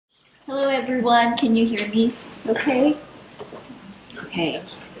Hello everyone, can you hear me okay? Okay,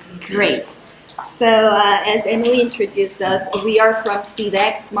 great. So as Emily introduced us, we are from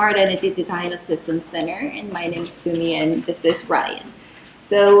SEDAC, Smart Energy Design Assistance Center, and my name is Sumi and this is Ryan.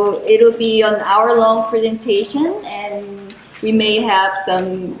 So it'll be an hour-long presentation and we may have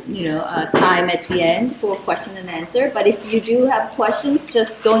some time at the end for question and answer, but if you do have questions,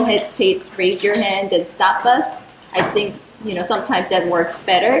 just don't hesitate to raise your hand and stop us. I think sometimes that works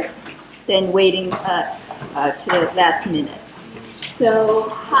better than waiting to the last minute. So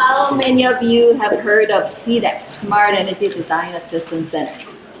how many of you have heard of SEDAC, Smart Energy Design Assistance Center?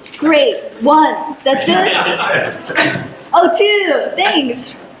 Great, one, that's it? Oh, two,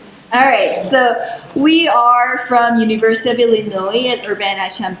 thanks. All right, so we are from University of Illinois at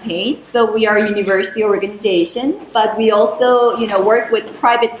Urbana-Champaign. So we are a university organization, but we also work with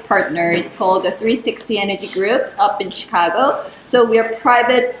private partner. It's called the 360 Energy Group up in Chicago. So we are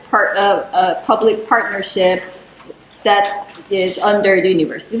private public partnership that is under the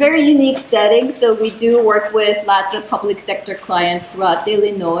university. Very unique setting. So we do work with lots of public sector clients throughout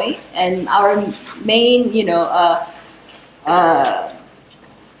Illinois, and our main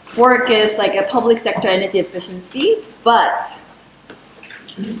work is like a public sector energy efficiency, but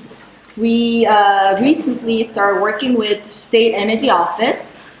we recently started working with State Energy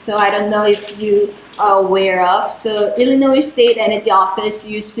Office. So I don't know if you are aware of. So Illinois State Energy Office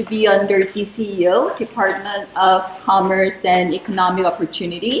used to be under DCEO, Department of Commerce and Economic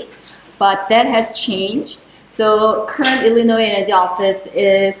Opportunity, but that has changed. So current Illinois Energy Office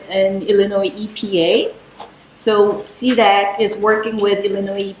is an Illinois EPA. So SEDAC is working with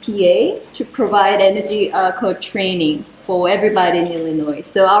Illinois EPA to provide energy code training for everybody in Illinois.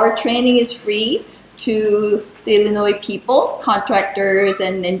 So our training is free to the Illinois people, contractors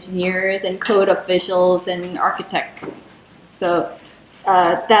and engineers and code officials and architects. So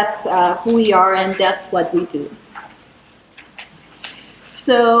that's who we are and that's what we do.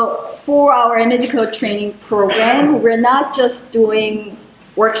 So for our energy code training program, we're not just doing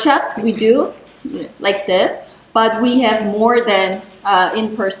workshops, we do like this, but we have more than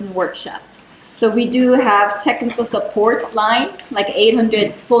in-person workshops. So we do have technical support line, like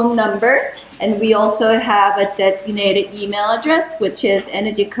 800 phone number, and we also have a designated email address, which is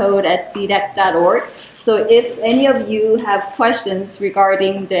energycode@sedac.org. So if any of you have questions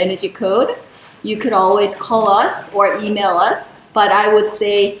regarding the energy code, you could always call us or email us. But I would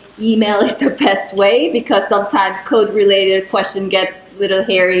say email is the best way because sometimes code-related question gets a little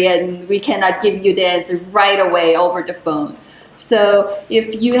hairy and we cannot give you the answer right away over the phone. So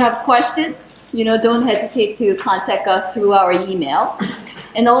if you have questions, don't hesitate to contact us through our email.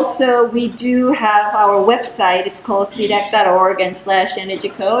 And also we do have our website. It's called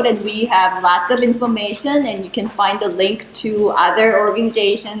sedac.org/energycode, and we have lots of information, and you can find the link to other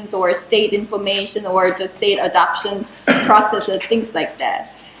organizations or state information or the state adoption processes, things like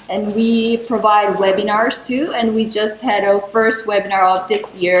that. And we provide webinars too, and we just had our first webinar of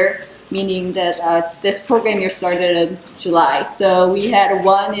this year, meaning that this program year started in July. So we had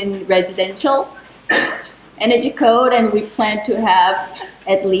one in residential energy code, and we plan to have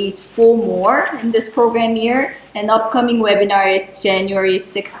at least 4 more in this program year. And upcoming webinar is January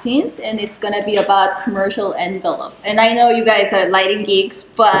 16th, and it's going to be about commercial envelope. And I know you guys are lighting geeks,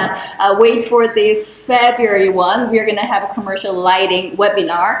 but wait for the February one. We're going to have a commercial lighting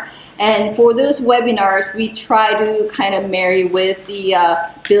webinar. And for those webinars, we try to kind of marry with the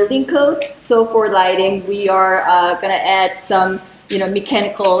building code. So for lighting, we are going to add some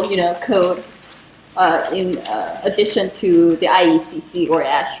mechanical code in addition to the IECC or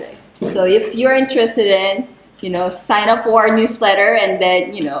ASHRAE. So if you're interested in, sign up for our newsletter, and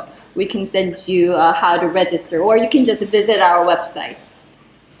then, we can send you how to register, or you can just visit our website.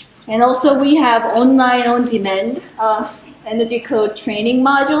 And also we have online on-demand energy code training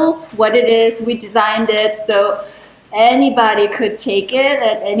modules. What it is, we designed it so anybody could take it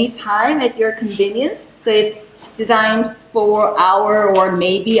at any time at your convenience. So it's designed for hour or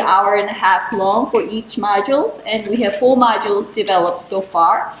maybe hour and a half long for each modules, and we have 4 modules developed so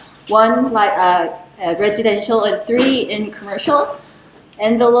far. 1 like residential and 3 in commercial,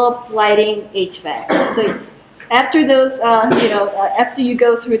 envelope, lighting, HVAC. So after those, after you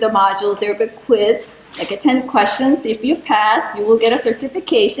go through the modules, there will be a quiz, like 10 questions. If you pass, you will get a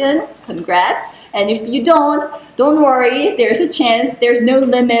certification. Congrats. And if you don't worry, there's a chance. There's no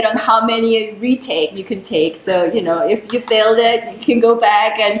limit on how many retake you can take. So, if you failed it, you can go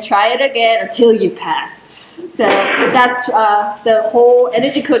back and try it again until you pass. So that's the whole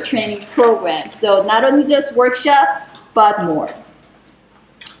energy code training program. So not only just workshop, but more.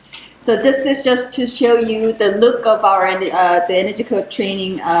 So this is just to show you the look of our the energy code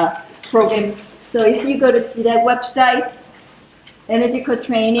training program. So if you go to SEDAC website, energy code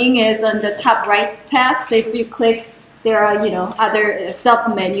training is on the top right tab. So if you click, there are other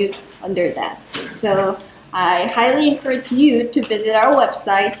sub menus under that. So I highly encourage you to visit our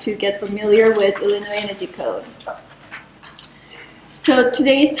website to get familiar with Illinois Energy Code. So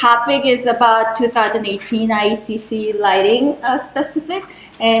today's topic is about 2018 IECC lighting specific,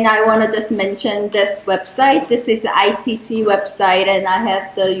 and I want to just mention this website. This is the IECC website, and I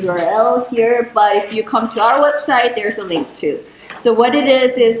have the URL here, but if you come to our website, there's a link too. So what it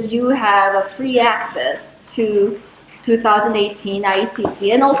is you have a free access to 2018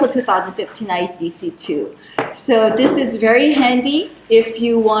 IECC and also 2015 IECC too. So this is very handy if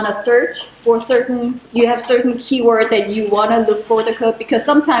you want to search for you have certain keyword that you want to look for the code, because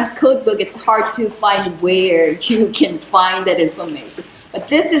sometimes code book it's hard to find where you can find that information. But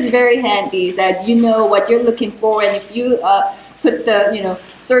this is very handy that you know what you're looking for, and if you put the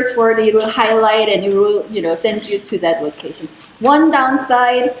search word, it will highlight and it will send you to that location. One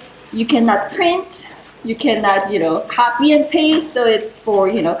downside, you cannot print. You cannot, copy and paste, so it's for,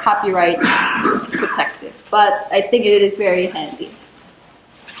 copyright protected. But I think it is very handy.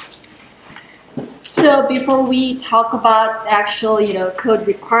 So before we talk about actual, code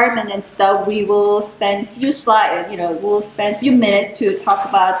requirement and stuff, we will spend few slides, we'll spend a few minutes to talk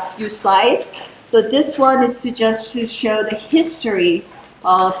about a few slides. So this one is to show the history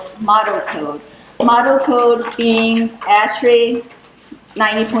of model code. Model code being ASHRAE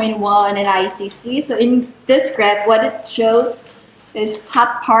 90.1 and IECC. So in this graph, what it shows is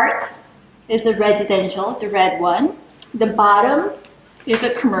top part is a residential, the red one. The bottom is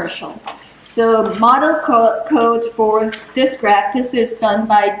a commercial. So model code for this graph, this is done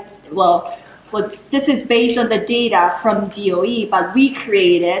by, this is based on the data from DOE, but we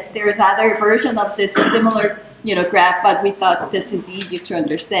created. There's other version of this similar, graph, but we thought this is easier to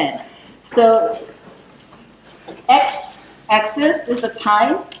understand. So X-axis is the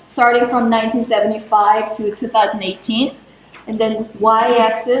time starting from 1975 to 2018, and then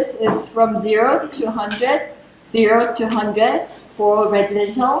Y-axis is from 0 to 100, 0 to 100 for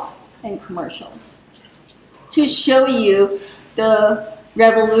residential and commercial. To show you the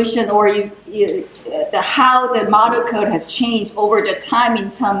revolution or how the model code has changed over the time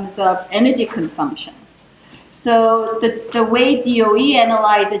in terms of energy consumption. So the way DOE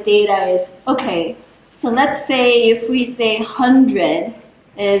analyzes the data is, okay, so let's say if we say 100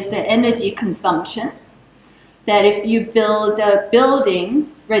 is the energy consumption, that if you build a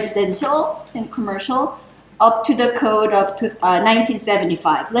building, residential and commercial, up to the code of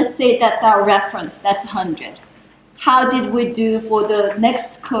 1975. Let's say that's our reference, that's 100. How did we do for the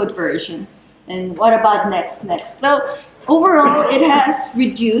next code version? And what about next? So overall, it has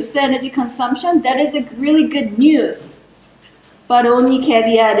reduced the energy consumption. That is a really good news. But only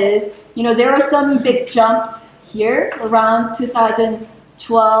caveat is, there are some big jumps here around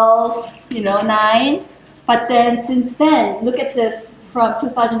 2012, 9. But then since then, look at this from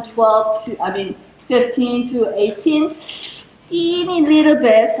 2012 to, 15 to 18, teeny little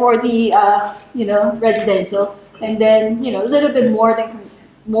bit for the, residential. And then, a little bit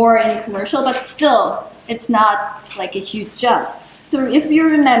more in commercial, but still, it's not like a huge jump. So if you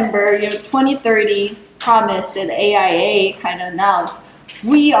remember, 2030 promise that AIA kind of announced,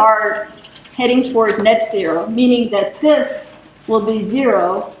 we are heading toward net zero, meaning that this will be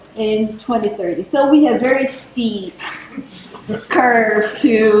zero in 2030. So we have very steep curve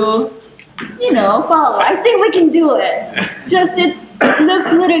to, follow. I think we can do it. Just it looks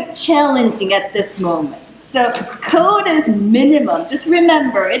a little challenging at this moment. So code is minimum. Just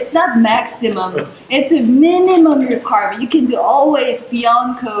remember, it's not maximum. It's a minimum requirement. You can do always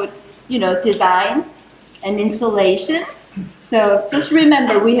beyond code, design and installation. So just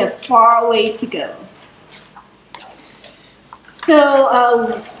remember, we have far way to go.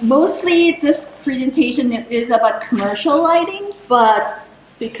 So mostly this presentation is about commercial lighting, but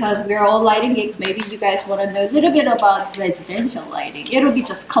because we're all lighting geeks, maybe you guys want to know a little bit about residential lighting. It'll be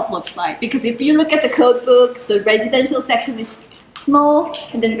just a couple of slides, because if you look at the code book, the residential section is small,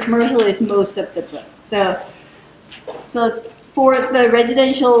 and then commercial is most of the book. So for the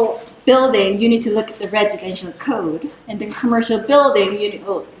residential building, you need to look at the residential code, and then commercial building,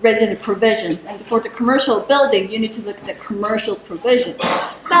 residential provisions, and for the commercial building, you need to look at the commercial provisions.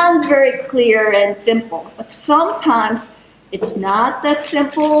 Sounds very clear and simple, but sometimes it's not that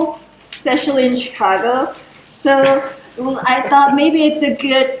simple, especially in Chicago. So I thought maybe it's a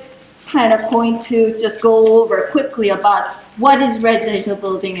good kind of point to just go over quickly about what is residential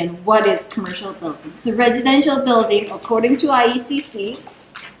building and what is commercial building. So residential building, according to IECC,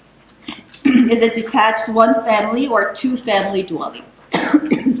 is a detached one-family or two-family dwelling.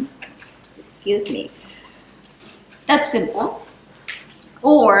 Excuse me. That's simple.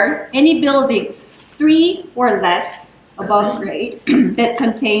 Or any buildings 3 or less above grade that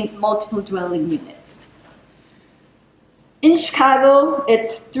contains multiple dwelling units. In Chicago,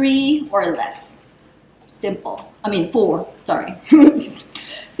 it's 3 or less. Simple. I mean 4, sorry.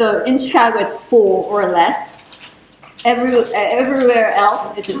 So in Chicago, it's 4 or less. Everywhere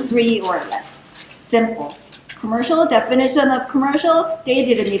else, it's a 3 or less. Simple. Commercial, definition of commercial, they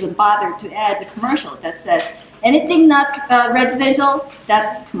didn't even bother to add the commercial that says anything not residential,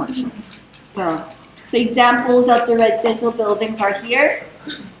 that's commercial. So the examples of the residential buildings are here.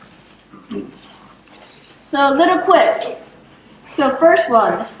 So little quiz. So first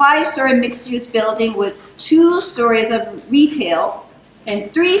one, a 5-story mixed-use building with 2 stories of retail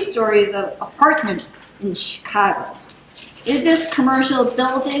and 3 stories of apartment in Chicago. Is this commercial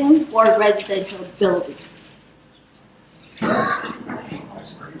building or residential building?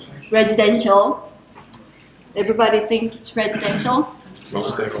 Residential. Everybody thinks it's residential?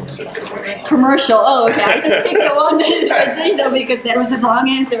 Most of them said commercial. Commercial. Oh, okay. I just picked the one that is residential because that was the wrong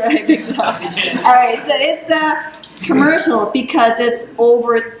answer. I picked it up. All right. So it's commercial because it's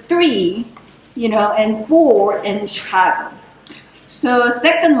over 3, and 4 in Chicago. So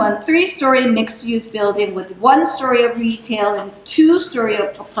second one, 3-story mixed-use building with 1 story of retail and 2 story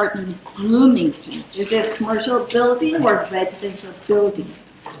of apartment in Bloomington. Is it commercial building or residential building?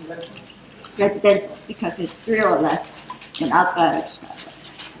 Residential, because it's 3 or less and outside of Chicago.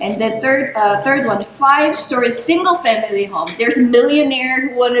 And the third one, 5-story single-family home. There's a millionaire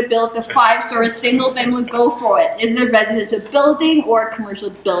who want to build a 5-story single-family. Go for it. Is it residential building or commercial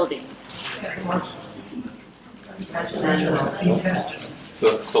building?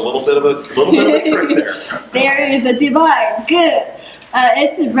 So it's a little bit of a trick there. There is a divide. Good.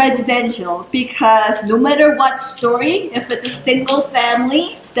 It's residential because no matter what story, if it's a single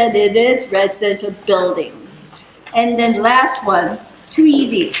family, then it is residential building. And then last one, too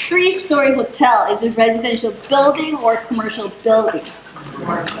easy. 3-story hotel is a residential building or commercial building?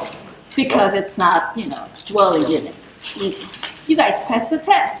 Commercial. Because it's not, dwelling unit. Easy. You guys passed the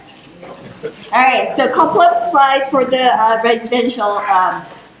test. All right, so a couple of slides for the residential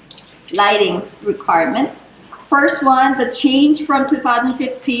lighting requirements. First one, the change from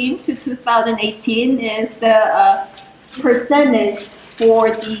 2015 to 2018 is the percentage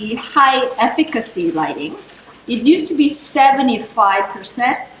for the high efficacy lighting. It used to be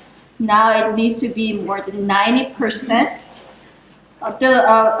 75%. Now it needs to be more than 90% of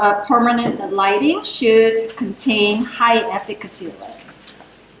the permanent lighting should contain high efficacy lamps.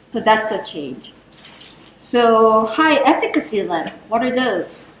 So that's the change. So high efficacy lamp, what are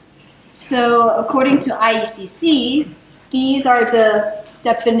those? So according to IECC, these are the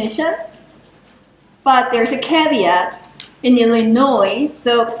definition, but there's a caveat in Illinois.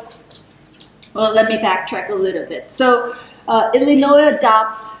 So, well, let me backtrack a little bit. So Illinois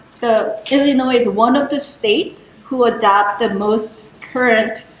is one of the states who adopt the most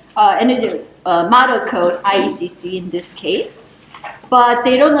current energy model code, IECC in this case. But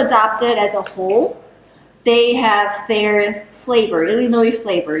they don't adopt it as a whole. They have their flavor, Illinois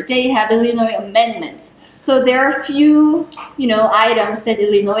flavor. They have Illinois amendments. So there are a few, items that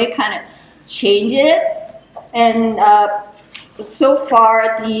Illinois kind of changed it. And so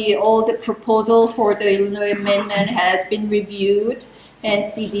far, all the proposals for the Illinois amendment has been reviewed, and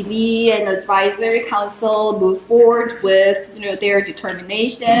CDB and Advisory Council moved forward with, their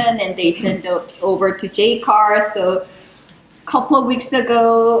determination, and they sent it over to JCAR. So couple of weeks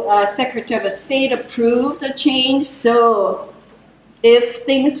ago, Secretary of State approved a change. So if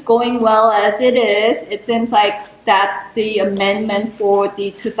things going well as it is, it seems like that's the amendment for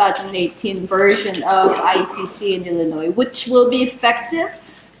the 2018 version of IECC in Illinois, which will be effective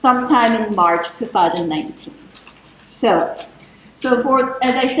sometime in March 2019. So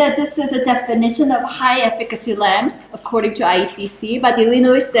as I said, this is a definition of high efficacy lamps according to IECC, but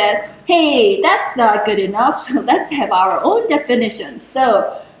Illinois said, hey, that's not good enough, so let's have our own definition.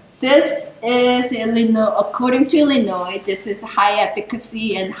 So this is Illinois, according to Illinois, this is high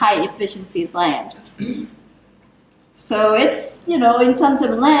efficacy and high efficiency lamps. So it's, in terms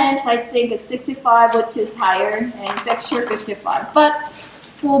of lamps, I think it's 65, which is higher, and fixture 55. But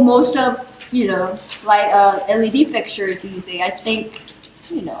for most of LED fixtures using, I think,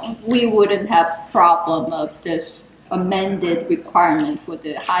 we wouldn't have problem of this amended requirement for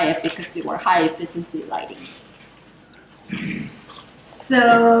the high efficacy or high efficiency lighting.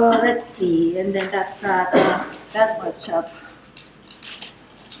 So let's see, and then that's not that much of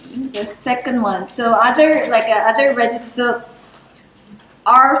the second one. So other residential. So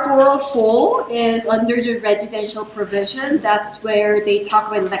R404 is under the residential provision. That's where they talk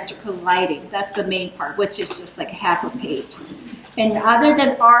about electrical lighting. That's the main part, which is just like half a page. And other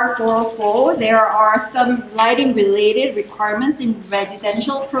than R404, there are some lighting related requirements in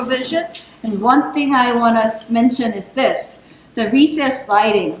residential provision. And one thing I want to mention is this. The recessed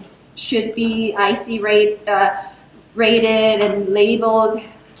lighting should be IC rated and labeled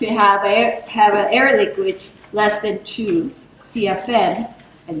to have an air liquid less than 2 CFM.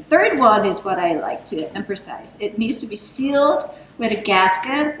 And third one is what I like to emphasize. It needs to be sealed with a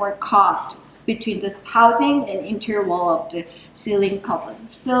gasket or caulked between the housing and interior wall of the ceiling covering.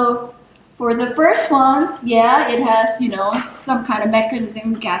 So for the first one, yeah, it has, some kind of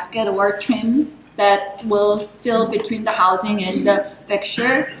mechanism, gasket or trim that will fill between the housing and the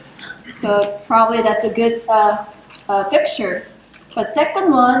fixture. So probably that's a good fixture. But second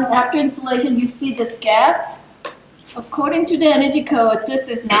one, after installation, you see this gap. According to the energy code, this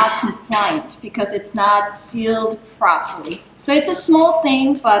is not compliant because it's not sealed properly. So it's a small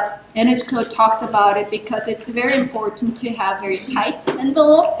thing, but energy code talks about it because it's very important to have very tight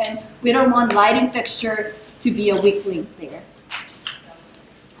envelope, and we don't want lighting fixture to be a weak link there.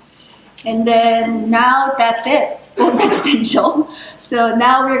 And then now that's it for residential. So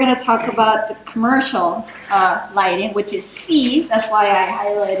now we're going to talk about the commercial lighting, which is C. That's why I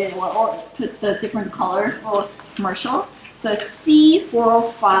highlighted or put the different color for commercial. So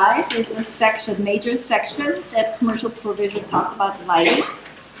C405 is a section, major section that commercial provision talk about lighting.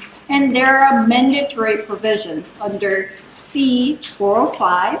 And there are mandatory provisions under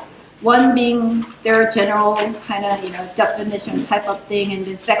C405. One being their general kind of definition type of thing, and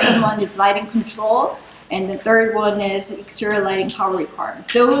the second one is lighting control, and the third one is exterior lighting power requirement.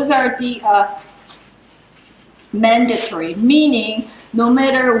 Those are the mandatory, meaning no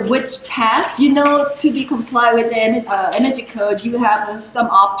matter which path, to be compliant with the energy code, you have some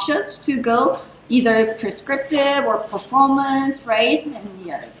options to go, either prescriptive or performance, right? And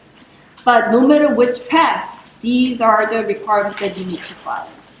yeah. But no matter which path, these are the requirements that you need to follow.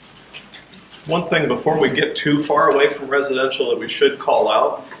 One thing before we get too far away from residential that we should call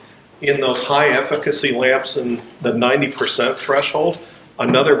out, in those high efficacy lamps and the 90% threshold,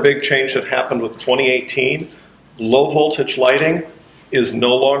 another big change that happened with 2018, low voltage lighting is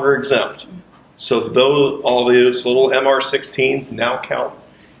no longer exempt. So all those little MR16s now count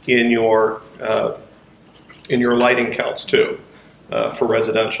in your lighting counts too for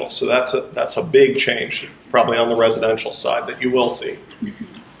residential. So that's a big change, probably on the residential side, that you will see.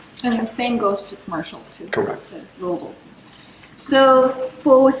 And the same goes to commercial too. Correct. The low voltage. So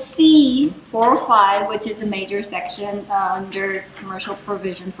for C405, which is a major section under commercial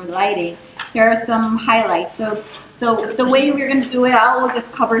provision for lighting, there are some highlights. So the way we're going to do it, I will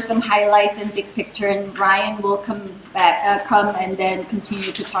just cover some highlights and big picture, and Ryan will come and then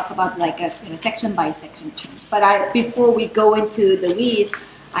continue to talk about like a section by section change. But before we go into the weeds,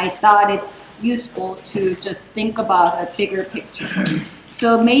 I thought it's useful to just think about a bigger picture.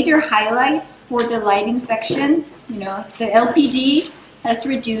 So major highlights for the lighting section, the LPD has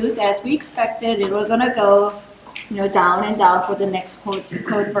reduced as we expected. It was gonna go, down and down for the next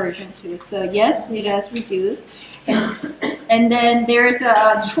code version too. So yes, it has reduced. And then there's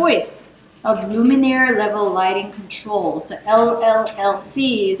a choice of luminaire level lighting control. So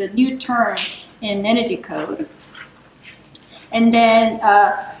LLLC is a new term in energy code. And then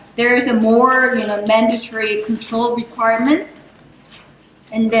there's a more, mandatory control requirements.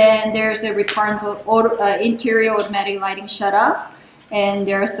 And then there's a requirement for interior automatic lighting shutoff. And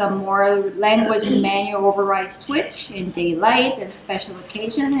there are some more language and manual override switch in daylight and special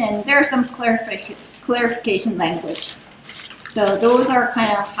occasion. And there are some clarification language. So those are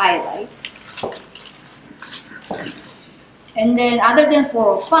kind of highlights. And then other than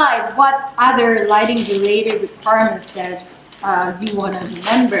 405, what other lighting related requirements that you want to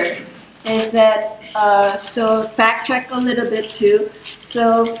remember is that so backtrack a little bit too.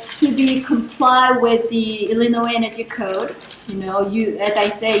 So to be comply with the Illinois Energy Code, as I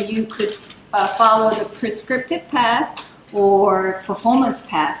say, you could follow the prescriptive path or performance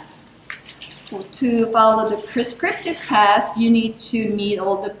path. So to follow the prescriptive path, you need to meet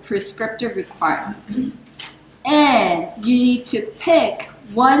all the prescriptive requirements. And you need to pick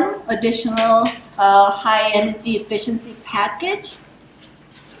one additional high energy efficiency package.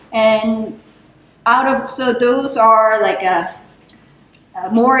 And so those are like a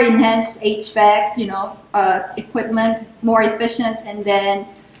more enhanced HVAC, equipment, more efficient, and then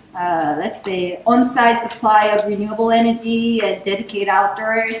let's say, on-site supply of renewable energy, a dedicated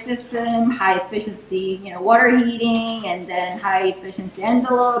outdoor air system, high efficiency, water heating, and then high efficiency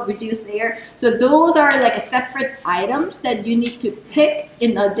envelope, reduced air. So those are like separate items that you need to pick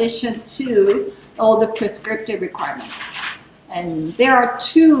in addition to all the prescriptive requirements. And there are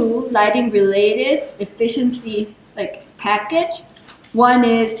two lighting-related efficiency package. One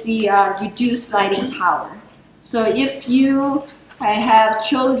is the reduced lighting power. So if you have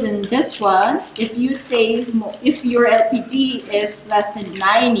chosen this one, if your LPD is less than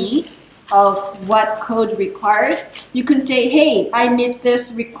 90 of what code required, you can say, hey, I meet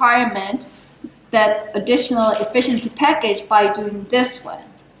this requirement, that additional efficiency package, by doing this one.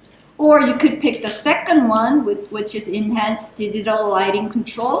 Or you could pick the second one, which is enhanced digital lighting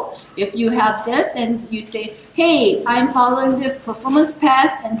control. If you have this and you say, hey, I'm following the performance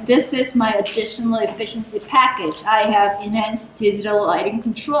path and this is my additional efficiency package. I have enhanced digital lighting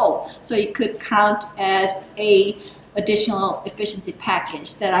control. So it could count as a additional efficiency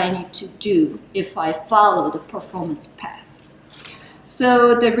package that I need to do if I follow the performance path.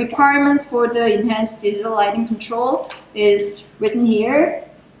 So the requirements for the enhanced digital lighting control is written here.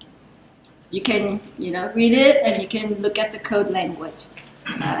 You can, read it, and you can look at the code language.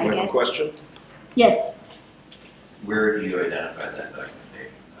 I guess. A question? Yes. Where do you identify that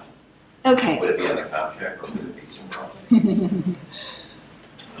documentation? Okay. Would it be on the COM check or would it be somewhere else?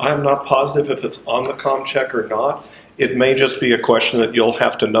 I'm not positive if it's on the COM check or not. It may just be a question that you'll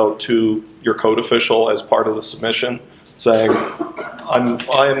have to note to your code official as part of the submission, saying, I'm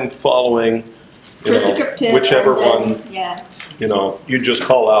following, whichever one, yeah. You just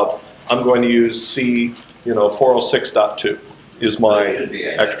call out, I'm going to use C, 406.2 is my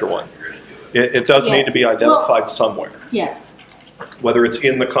extra one. It does need to be identified somewhere. Yeah. Whether it's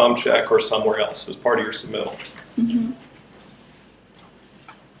in the COM check or somewhere else as part of your submittal. Mm-hmm.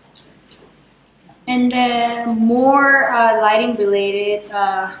 And then more lighting related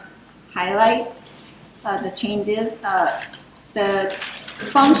highlights, the changes, the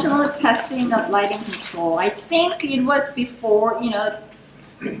functional testing of lighting control. I think it was before,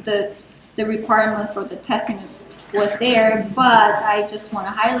 the requirement for the testing was there, but I just want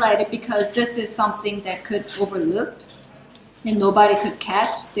to highlight it because this is something that could be overlooked and nobody could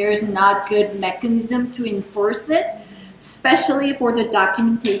catch. There is not good mechanism to enforce it, especially for the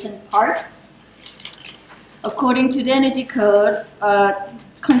documentation part. According to the Energy Code,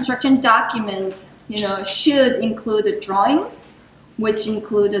 construction document, should include the drawings, which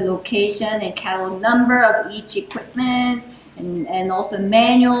include the location and catalog number of each equipment, and also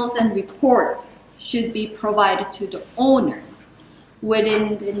manuals and reports should be provided to the owner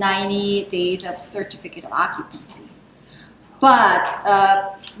within the 90 days of certificate of occupancy.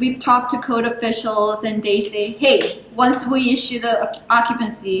 But we've talked to code officials and they say, hey, once we issue the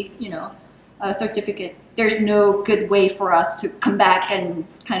occupancy, certificate, there's no good way for us to come back and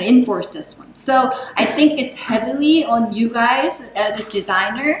kind of enforce this one. So I think it's heavily on you guys as a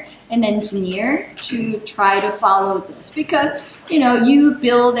designer and engineer to try to follow this, because you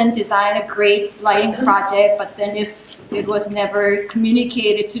build and design a great lighting project, but then if it was never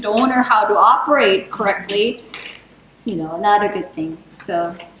communicated to the owner how to operate correctly, not a good thing.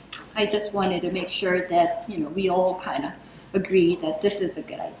 So I just wanted to make sure that we all kind of agree that this is a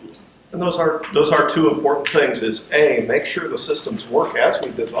good idea. And those are two important things. Is A, make sure the systems work as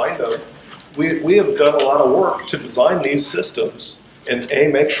we designed them. We have done a lot of work to design these systems, and A,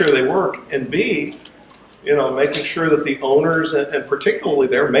 make sure they work, and B, making sure that the owners and particularly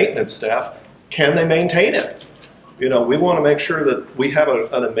their maintenance staff, can they maintain it? We want to make sure that we have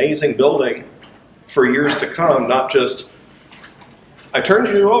an amazing building for years to come, not just, I turned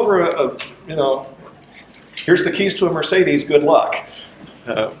you over here's the keys to a Mercedes, good luck.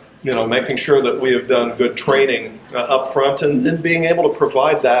 Making sure that we have done good training up front and being able to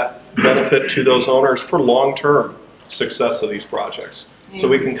provide that benefit to those owners for long-term success of these projects. So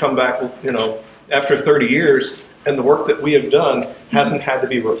we can come back, after 30 years and the work that we have done hasn't had to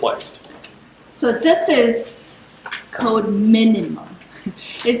be replaced. So this is code minimum.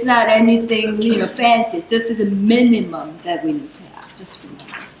 It's not anything, fancy. This is a minimum that we need to have, just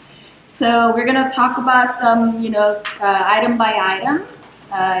remember. So we're going to talk about some, item by item.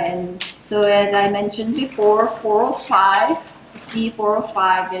 And so as I mentioned before, 405,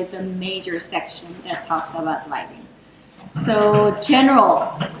 C405 is a major section that talks about lighting. So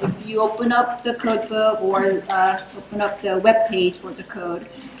general, if you open up the code book or open up the web page for the code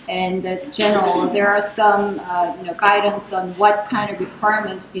and the general, there are some guidance on what kind of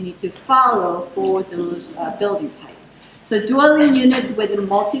requirements you need to follow for those building types. So dwelling units within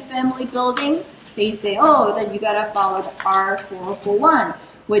multifamily buildings, they say, oh, then you gotta follow the R441,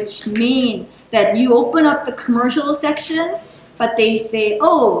 which mean that you open up the commercial section, but they say,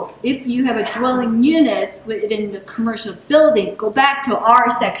 oh, if you have a dwelling unit within the commercial building, go back to R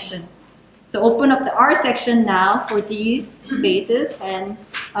section. So open up the R section now for these spaces and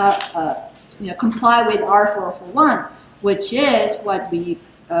comply with R441, which is what we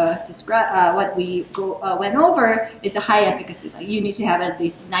went over is a high efficacy. Like you need to have at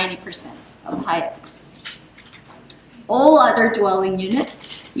least 90% of high efficacy. All other dwelling units,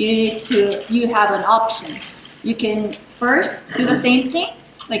 you have an option. You can first do the same thing,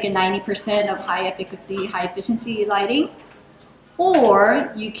 like a 90% of high efficacy, high efficiency lighting,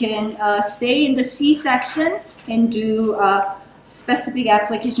 or you can stay in the C section and do specific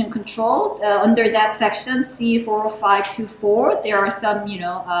application control. Under that section, C40524, there are some,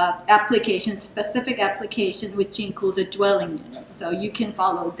 specific application which includes a dwelling unit. So you can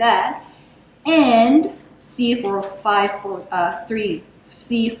follow that. And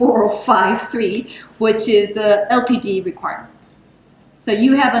C4053, which is the LPD requirement. So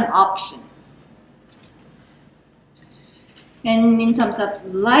you have an option. And in terms of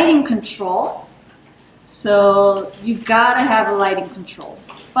lighting control, so you gotta have a lighting control.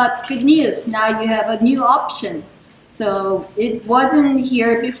 But good news, now you have a new option. So it wasn't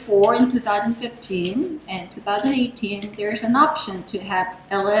here before in 2015 and 2018. There's an option to have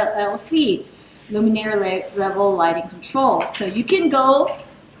LLC, luminaire level lighting control. So you can go,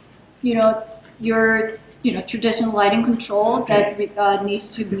 your traditional lighting control that needs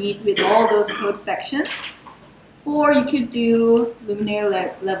to meet with all those code sections, or you could do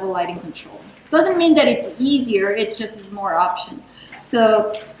luminaire level lighting control. Doesn't mean that it's easier, it's just more option.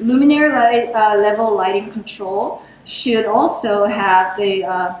 So luminaire level lighting control should also have the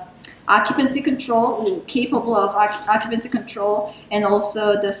occupancy control, capable of occupancy control, and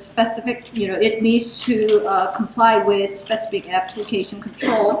also the specific, it needs to comply with specific application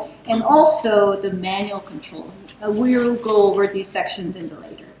control, and also the manual control. We will go over these sections in the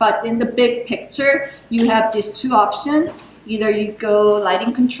later. But in the big picture, you have these two options. Either you go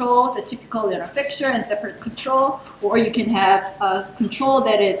lighting control, the typical fixture and separate control, or you can have a control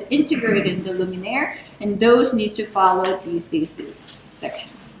that is integrated in the luminaire, and those need to follow these section.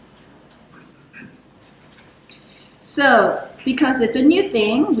 So, because it's a new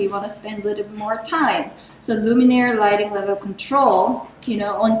thing, we want to spend a little bit more time. So luminaire lighting level control,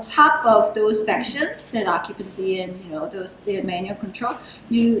 on top of those sections, that occupancy and the manual control,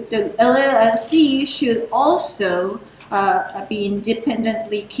 the LLC should also be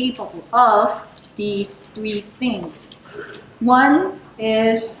independently capable of these three things. One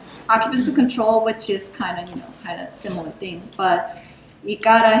is occupancy control, which is kind of similar thing, but you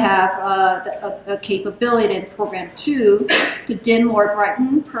gotta have a capability in program 2 to dim or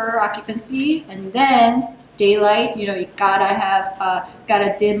brighten per occupancy, and then daylight, you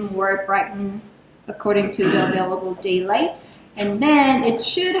gotta dim or brighten according to the available daylight. And then it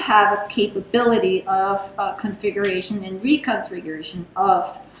should have a capability of configuration and reconfiguration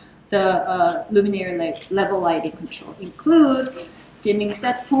of the luminaire level lighting control. Includes dimming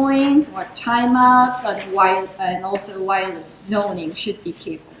set point or timeout, and also wireless zoning should be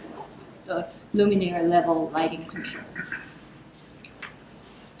capable of the luminaire level lighting control.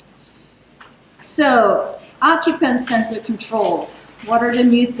 So, occupant sensor controls. What are the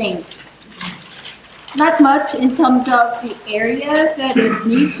new things? Not much in terms of the areas that it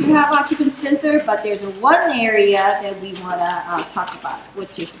needs to have occupant sensor, but there's one area that we want to talk about,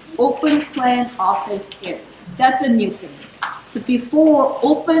 which is open plan office areas. That's a new thing. So before,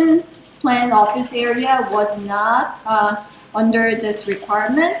 open plan office area was not under this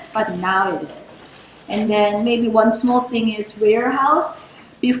requirement, but now it is. And then maybe one small thing is warehouse.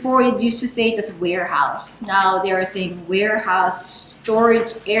 Before it used to say just warehouse. Now they're saying warehouse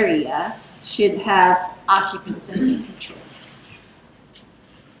storage area should have occupant sensor control.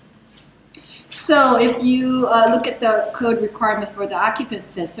 So if you look at the code requirements for the occupant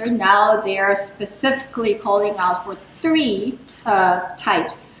sensor, now they are specifically calling out for three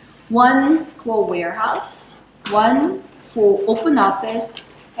types. One for warehouse, one for open office,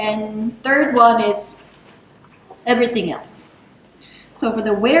 and third one is everything else. So for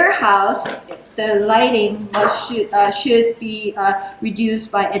the warehouse, the lighting should be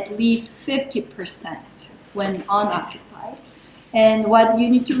reduced by at least 50% when unoccupied. And what you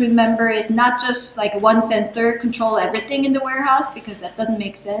need to remember is not just like one sensor control everything in the warehouse, because that doesn't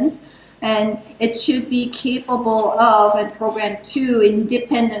make sense. And it should be capable of, and program 2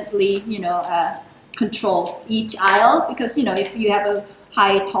 independently, control each aisle, because if you have a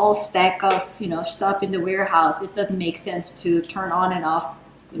high tall stack of stuff in the warehouse, it doesn't make sense to turn on and off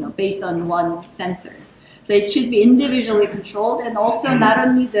based on one sensor. So it should be individually controlled, and also not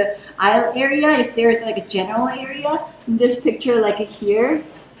only the aisle area, if there's like a general area, in this picture like here,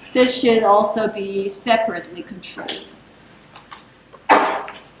 this should also be separately controlled.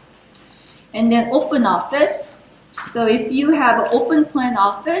 And then open office. So if you have an open plan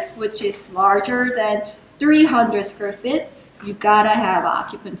office, which is larger than 300 square feet, you gotta have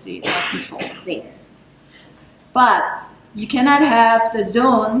occupancy control there. But you cannot have the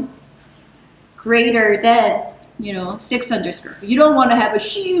zone greater than 600 square feet. You don't want to have a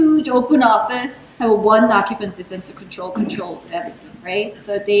huge open office, have a one occupancy sensor control everything, right?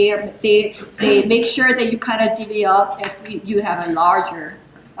 So they say make sure that you kind of divvy up if you have a larger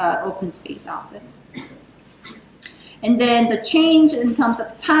open space office. And then the change in terms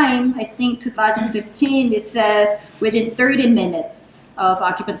of time, I think 2015, it says within 30 minutes of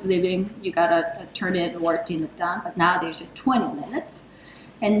occupancy living, you gotta turn it or dim it down, but now there's 20 minutes.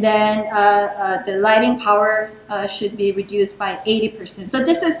 And then the lighting power should be reduced by 80%. So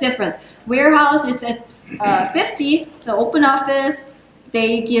this is different. Warehouse is at 50, so open office,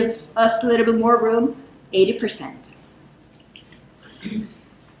 they give us a little bit more room, 80%.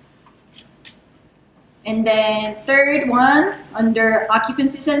 And then third one, under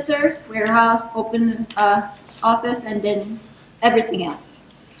occupancy sensor, warehouse, open office, and then everything else.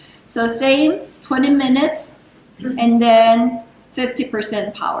 So same, 20 minutes, and then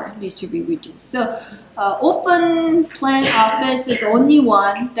 50% power needs to be reduced. So open plan office is only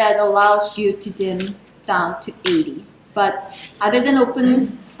one that allows you to dim down to 80. But other than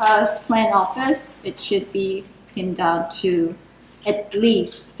open plan office, it should be dimmed down to at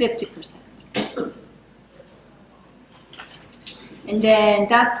least 50%. And then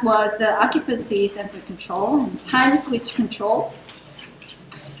that was the occupancy sensor control and time switch controls.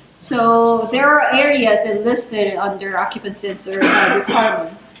 So there are areas listed under occupancy sensor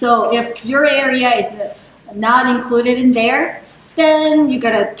requirement. So if your area is not included in there, then you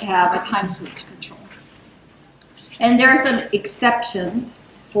gotta have a time switch control. And there are some exceptions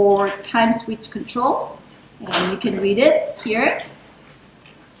for time switch control, and you can read it here.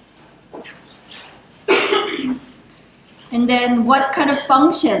 And then what kind of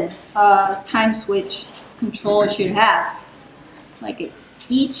function time switch control should have? Like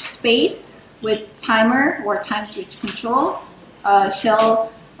each space with timer or time switch control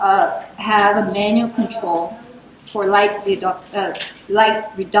shall have a manual control for light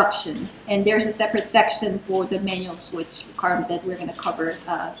reduction. And there's a separate section for the manual switch requirement that we're going to cover,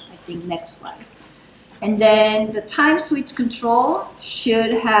 I think, next slide. And then the time switch control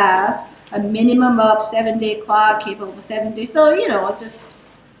should have a minimum of 7-day clock, capable of 7 days. So, just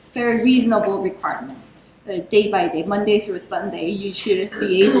very reasonable requirement. Day by day, Monday through Sunday, you should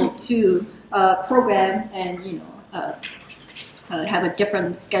be able to program and, have a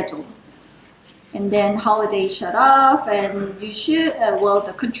different schedule. And then holiday shut off, and you should,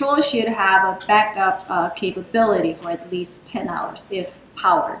 the control should have a backup capability for at least 10 hours if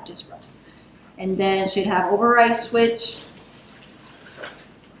power disrupted. And then should have override switch,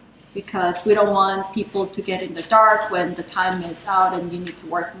 because we don't want people to get in the dark when the time is out and you need to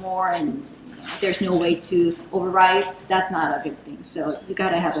work more and there's no way to override. That's not a good thing. So you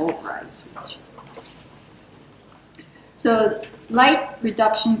gotta have an override switch. So light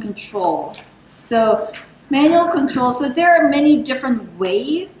reduction control. So manual control. So there are many different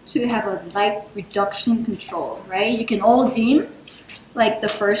ways to have a light reduction control, right? You can all dim, like the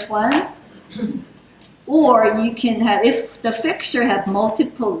first one. Or you can have, if the fixture has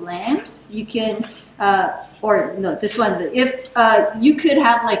multiple lamps, you can, this one, if you could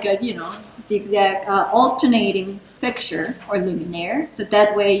have like a, zigzag alternating fixture or luminaire, so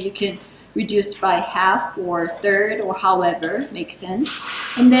that way you can reduce by half or third or however makes sense.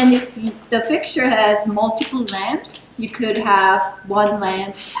 And then if the fixture has multiple lamps, you could have one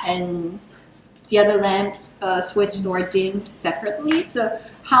lamp and the other lamp switched or dimmed separately. So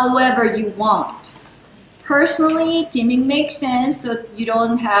however you want. Personally, dimming makes sense, so you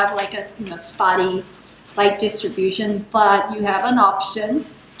don't have like a spotty light distribution, but you have an option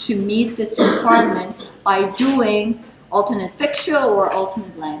to meet this requirement by doing alternate fixture or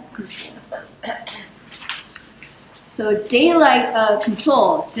alternate lamp control. So daylight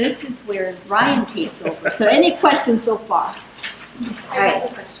control, this is where Ryan takes over. So any questions so far? All right.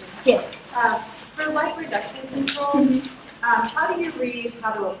 Yes. For light reduction controls, how do you read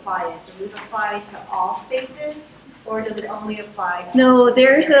how to apply it? Does it apply to all spaces, or does it only apply to No,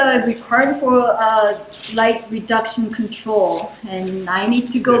 there's a requirement for light reduction control, and I need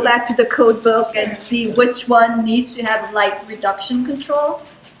to go back to the code book and see which one needs to have light reduction control.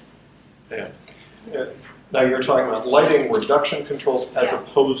 Yeah. Now you're talking about lighting reduction controls as Yeah.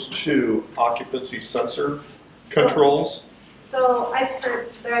 opposed to occupancy sensor controls? So I've heard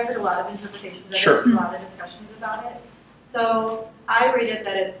a lot of interpretations of Sure. it, a lot of discussions about it. So I read it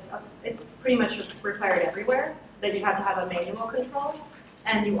that it's pretty much required everywhere, that you have to have a manual control,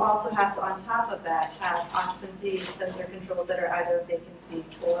 and you also have to, on top of that, have occupancy sensor controls that are either vacancy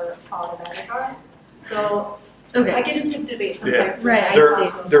or automatic on. So I Okay. get into debate sometimes. Yeah. Right, I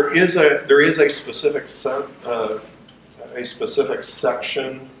There is a specific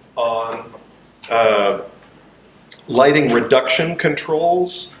section on lighting reduction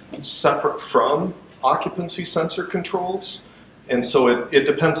controls separate from occupancy sensor controls, and so it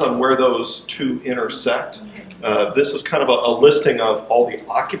depends on where those two intersect. This is kind of a listing of all the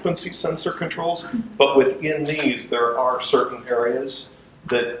occupancy sensor controls, but within these there are certain areas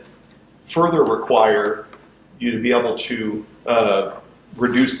that further require you to be able to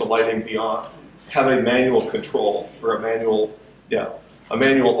reduce the lighting beyond, have a manual control or a manual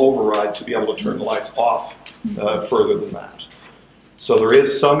override to be able to turn the lights off further than that. So there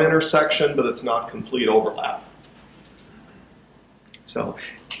is some intersection, but it's not complete overlap. So,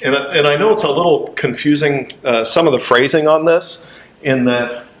 and I know it's a little confusing, some of the phrasing on this, in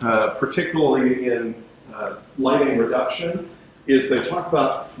that particularly in lighting reduction, is they talk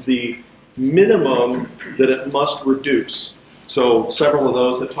about the minimum that it must reduce. So several of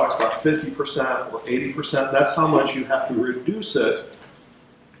those, it talks about 50% or 80%. That's how much you have to reduce it,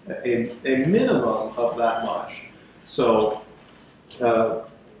 a minimum of that much. So,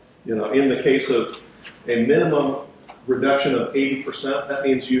 in the case of a minimum reduction of 80%, that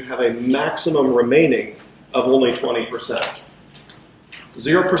means you have a maximum remaining of only 20%.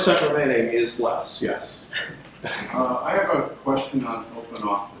 0% remaining is less, yes. I have a question on open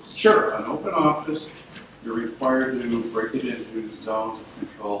office. Sure. On open office, you're required to break it into zones of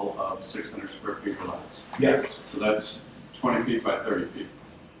control of 600 square feet or less. Yes. So that's 20 feet by 30 feet.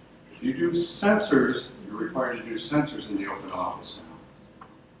 If you do sensors, you're required to do sensors in the open office now.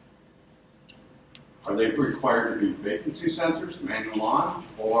 Are they required to be vacancy sensors, manual on,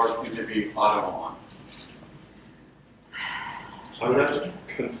 or can they be auto on? I would have to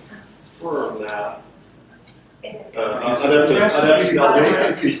confirm that. If it has to be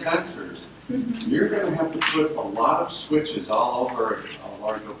vacancy sensors, you're going to have to put a lot of switches all over a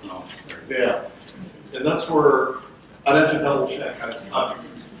large open office area. Yeah, and that's where I'd have to double check.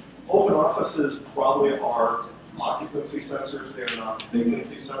 Open offices probably are occupancy sensors, they're not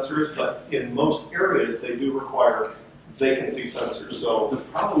vacancy sensors, but in most areas they do require vacancy sensors. So the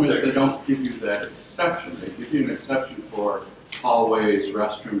problem is they don't give you that exception. They give you an exception for hallways,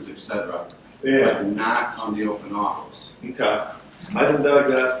 restrooms, etc. yeah, But not on the open office. okay. I didn't know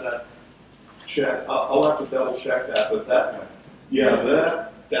that check. I'll have to double check that, but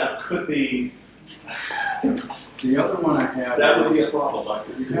that could be. The other one I have That would be is, a problem. I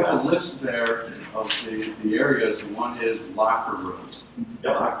could see you have a that. list there of the areas, and one is locker rooms.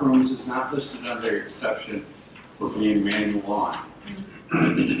 Yep. Locker rooms is not listed under exception for being manual on.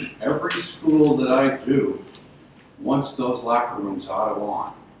 Every school that I do wants those locker rooms auto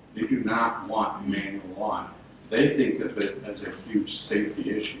on. They do not want manual on. They think of it as a huge safety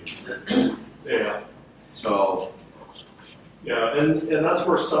issue. Yeah. So, Yeah, and that's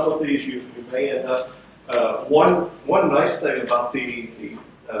where some of these you may end up. One nice thing about the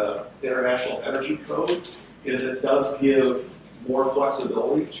International Energy Code is it does give more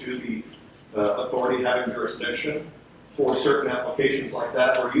flexibility to the authority having jurisdiction for certain applications like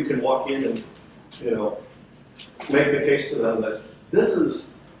that, where you can walk in and make the case to them that this is.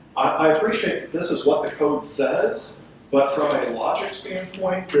 I appreciate that this is what the code says, but from a logic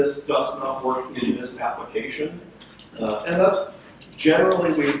standpoint, this does not work in this application. And that's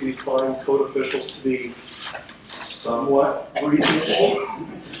generally, we find code officials to be somewhat reasonable.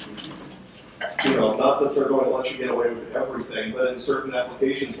 Not that they're going to let you get away with everything, but in certain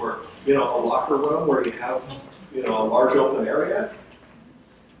applications where, a locker room where you have, a large open area,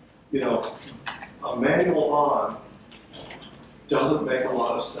 a manual on doesn't make a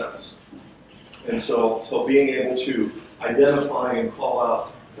lot of sense. And so being able to identify and call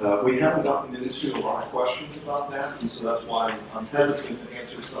out, we haven't gotten into a lot of questions about that, and so that's why I'm hesitant to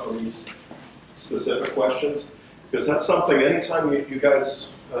answer some of these specific questions, because that's something, anytime you guys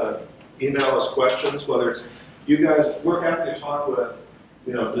email us questions, whether it's you guys, we're happy to talk with,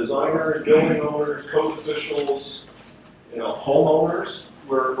 designers, building owners, code officials, homeowners.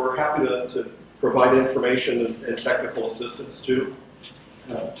 We're happy to provide information and technical assistance too.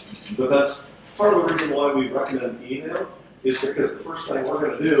 But that's part of the reason why we recommend email, is because the first thing we're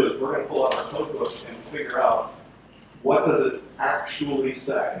going to do is we're going to pull out our code book and figure out what does it actually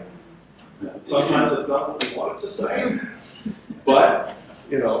say. Sometimes it's not what we want it to say, but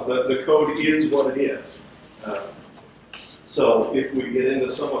you know, the code is what it is. So if we get into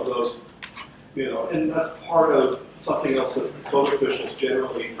some of those, you know, and that's part of something else that code officials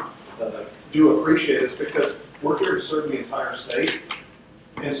generally do appreciate is because we're here to serve the entire state.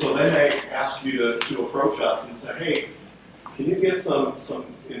 And so they may ask you to approach us and say, hey, can you get some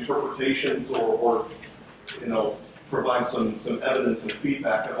interpretations or you know, provide some evidence and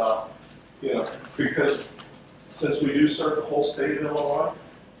feedback about, you know, because since we do serve the whole state of Illinois,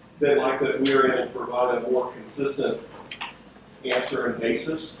 they like that we are able to provide a more consistent answer and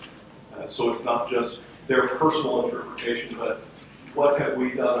basis. So it's not just their personal interpretation, but what have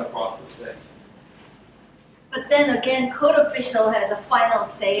we done across the state? But then again, code official has a final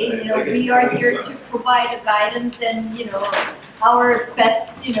say. You know, we are here to provide a guidance and, you know, our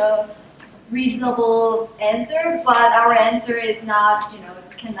best, you know, reasonable answer. But our answer is not, you know,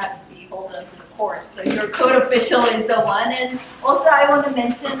 cannot be beholden to the court. So your code official is the one. And also, I want to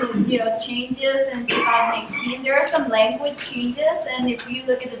mention, you know, changes in 2018. There are some language changes, and if you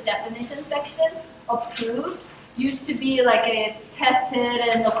look at the definition section, approved used to be like it's tested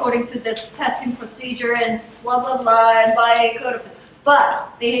and according to this testing procedure and blah blah blah and by code official.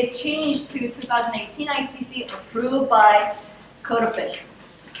 But they had changed to 2018 IECC approved by code official.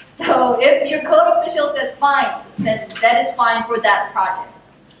 So if your code official said fine, then that is fine for that project.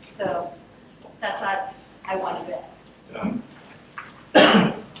 So that's what I want to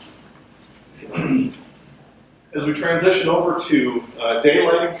bet. As we transition over to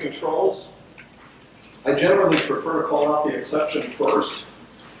daylighting controls, I generally prefer to call out the exception first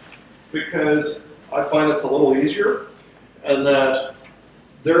because I find it's a little easier, and that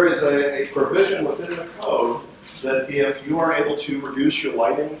there is a provision within the code that if you are able to reduce your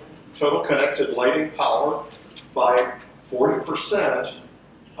lighting, total connected lighting power by 40%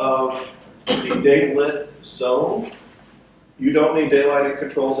 of the day-lit zone, you don't need daylighting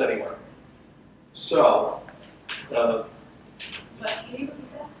controls anywhere. So,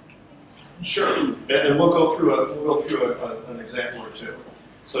 sure, and we'll go through an example or two.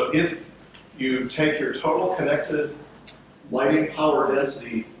 So if you take your total connected lighting power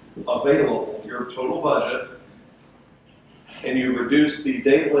density available, your total budget, and you reduce the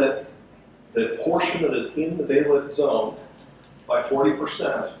daylit, the portion that is in the daylit zone by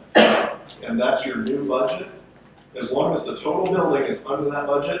 40%, and that's your new budget, as long as the total building is under that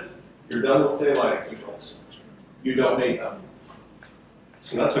budget, you're done with daylighting controls. You don't need them.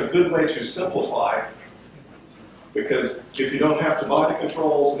 So that's a good way to simplify, because if you don't have to buy the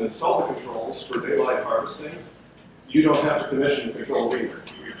controls and install the controls for daylight harvesting, you don't have to commission the controls either.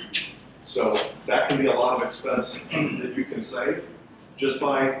 So that can be a lot of expense that you can save just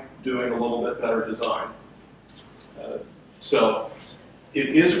by doing a little bit better design. So it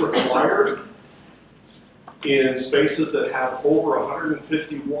is required in spaces that have over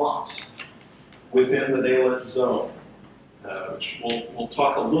 150 watts within the daylit zone. Which we'll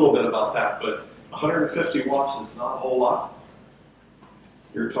talk a little bit about that, but 150 watts is not a whole lot.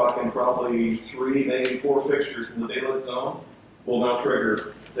 You're talking probably 3, maybe 4 fixtures in the daylit zone will now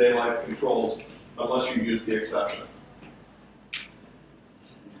trigger daylight controls unless you use the exception.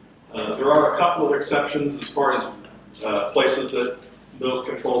 There are a couple of exceptions as far as places that those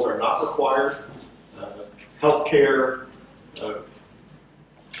controls are not required. Healthcare,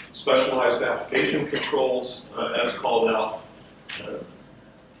 specialized application controls as called out,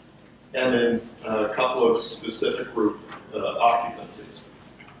 and then a couple of specific group occupancies.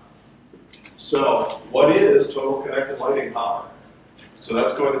 So what is total connected lighting power? So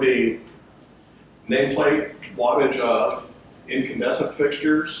that's going to be nameplate wattage of incandescent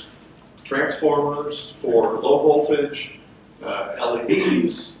fixtures, transformers for low voltage,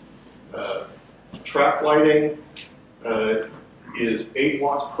 LEDs, track lighting, is 8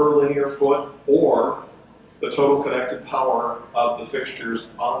 watts per linear foot, or the total connected power of the fixtures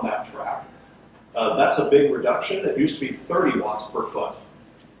on that track. That's a big reduction. It used to be 30 watts per foot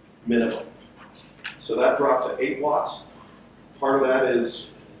minimum. So that dropped to 8 watts. Part of that is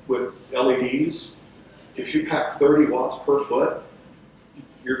with LEDs. If you pack 30 watts per foot,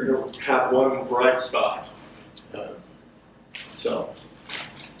 you're going to have one bright spot. So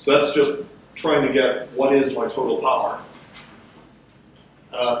that's just trying to get what is my total power.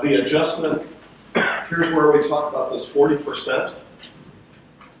 The adjustment, here's where we talk about this 40%,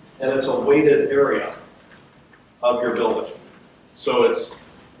 and it's a weighted area of your building. So it's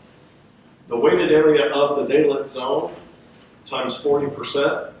the weighted area of the daylit zone times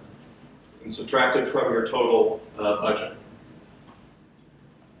 40% and subtracted from your total budget.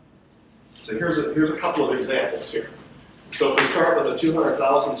 So here's a couple of examples here. So if we start with a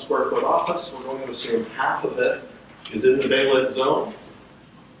 200,000 square foot office, we're going to assume half of it is in the daylit zone.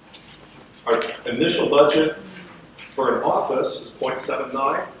 Our initial budget for an office is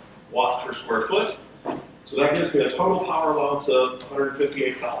 0.79 watts per square foot. So that gives me a total power allowance of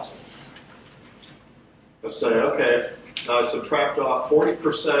 158,000. Let's say, okay, now I subtract off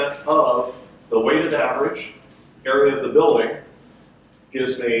 40% of the weighted average area of the building,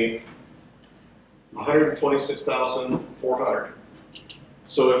 gives me 126,400.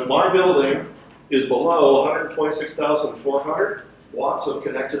 So if my building is below 126,400 watts of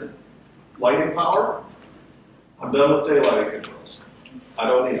connected lighting power, I'm done with daylighting controls. I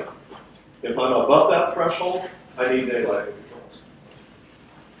don't need them. If I'm above that threshold, I need daylighting controls.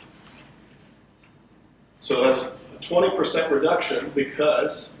 So that's a 20% reduction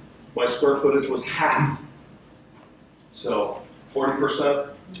because my square footage was half. So 40%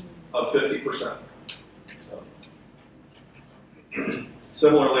 of 50%. So.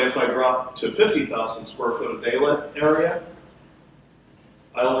 Similarly, if I drop to 50,000 square foot of daylit area,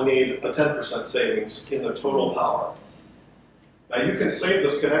 I only need a 10% savings in the total power. Now you can save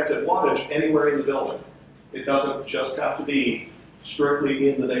this connected wattage anywhere in the building. It doesn't just have to be strictly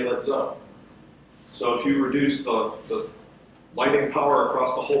in the daylit zone. So if you reduce the lighting power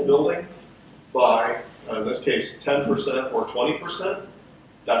across the whole building by, in this case, 10% or 20%,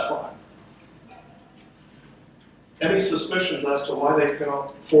 that's fine. Any suspicions as to why they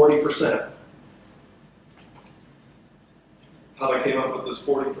count 40%? How they came up with this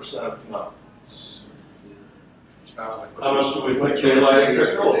 40%? No. How much do we think daylighting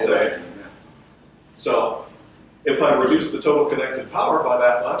control saves? So if I reduce the total connected power by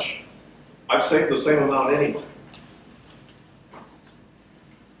that much, I've saved the same amount anyway.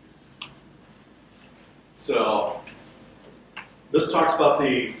 So this talks about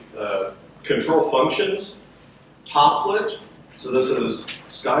the control functions. Top lit, so this is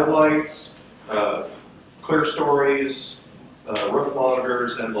skylights, clear stories, roof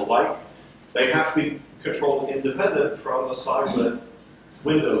monitors, and the like. They have to be controlled independent from the side lit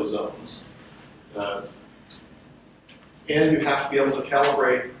window zones. And you have to be able to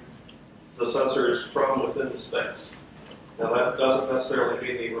calibrate the sensors from within the space. Now that doesn't necessarily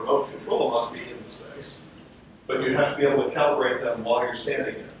mean the remote control must be in the space, but you have to be able to calibrate them while you're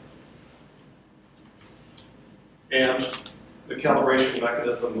standing in. And the calibration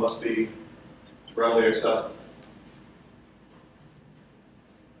mechanism must be readily accessible.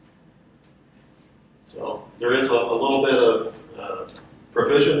 So there is a little bit of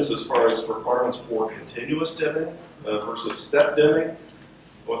provisions as far as requirements for continuous dimming versus step dimming.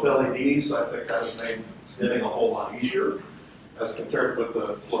 With LEDs, I think that has made dimming a whole lot easier as compared with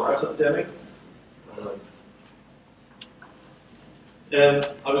the fluorescent dimming. And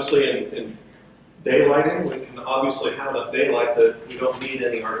obviously in daylighting, we can obviously have enough daylight that we don't need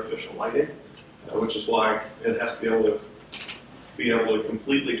any artificial lighting, which is why it has to be able to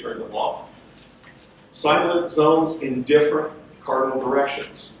completely turn them off. Silent zones in different cardinal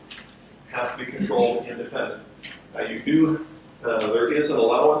directions have to be controlled independent. Now there is an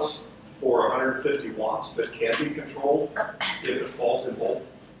allowance for 150 watts that can be controlled if it falls in both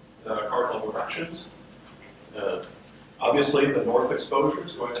cardinal directions. Obviously, the north exposure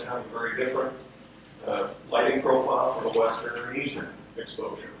is going to have a very different lighting profile from the western or eastern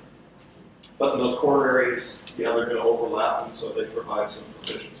exposure. But in those core areas, yeah, they're going to overlap, and so they provide some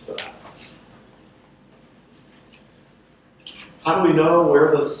provisions for that. How do we know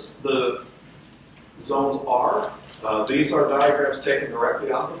where the zones are? These are diagrams taken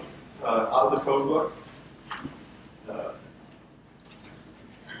directly out of the code book.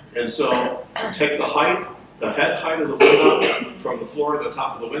 And so take the height, the head height of the window from the floor to the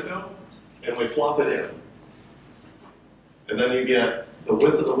top of the window, and we flop it in. And then you get the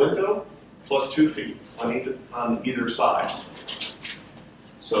width of the window plus 2 feet on either side.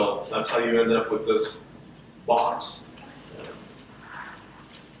 So that's how you end up with this box.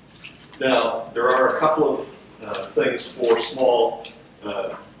 Now, there are a couple of things for small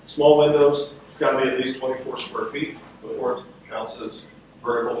windows. It's got to be at least 24 square feet before it counts as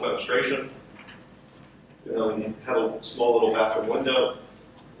vertical fenestration. You know, when you have a small little bathroom window,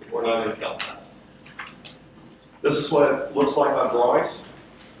 we're not going to count that. This is what it looks like on drawings.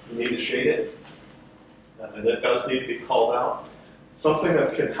 You need to shade it, and it does need to be called out. Something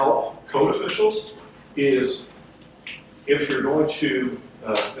that can help code officials is if you're going to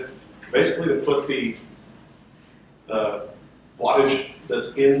basically to put the wattage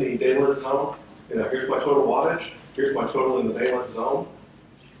that's in the daylit zone. You know, here's my total wattage. Here's my total in the daylit zone.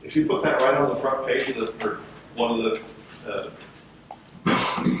 If you put that right on the front page of or one of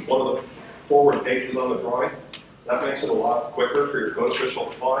the forward pages on the drawing, That makes it a lot quicker for your code official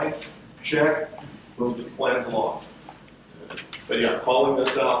to find, check, move the plans along. But yeah, calling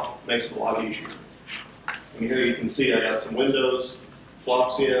this out makes it a lot easier. And here you can see I got some windows,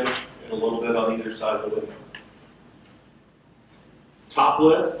 flops in, and a little bit on either side of the window. Top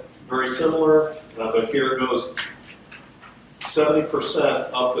lid, very similar, but here it goes 70%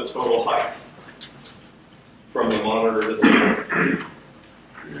 of the total height from the monitor to the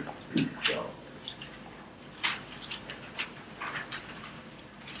so.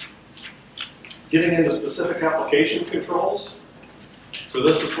 Getting into specific application controls. So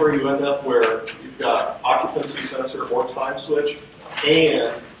this is where you end up where you've got occupancy sensor or time switch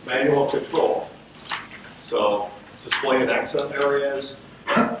and manual control. So display and accent areas,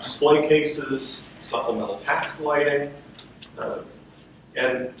 display cases, supplemental task lighting,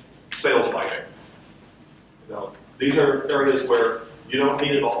 and sales lighting. These are areas where you don't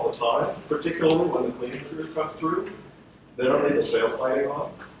need it all the time, particularly when the cleaning crew comes through. They don't need the sales lighting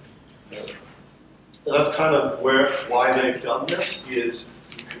on. And that's kind of why they've done this, is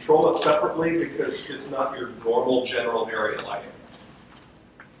you control it separately because it's not your normal general area lighting.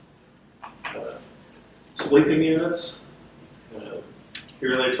 Sleeping units,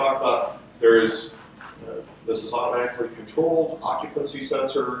 here they talk about this is automatically controlled, occupancy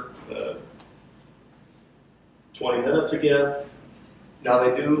sensor, 20 minutes again. Now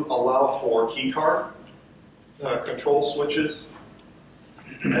they do allow for key card control switches.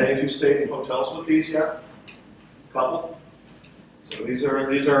 Any of you stayed in hotels with these yet? Couple? So these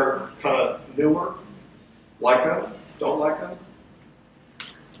are kind of newer. Like them? Don't like them?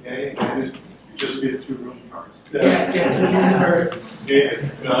 Okay. You just get 2-room cars. Yeah.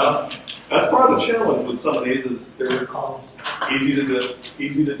 That's part of the challenge with some of these is they're easy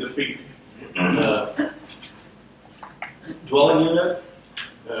to defeat. Dwelling unit,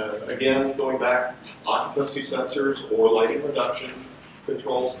 again, going back, occupancy sensors or lighting reduction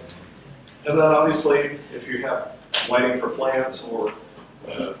controls. And then obviously, if you have lighting for plants or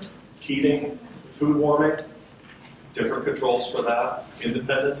heating, food warming, different controls for that,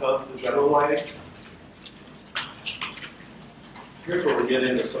 independent of the general lighting. Here's where we get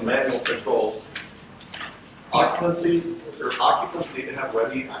into some manual controls. Occupancy, occupants need to have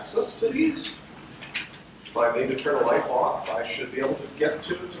ready access to these. If I need to turn a light off, I should be able to get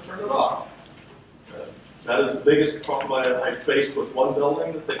to it to turn it off. That is the biggest problem I faced with one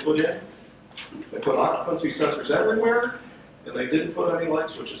building that they put in. They put occupancy sensors everywhere, and they didn't put any light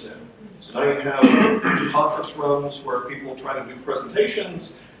switches in. So now you have conference rooms where people try to do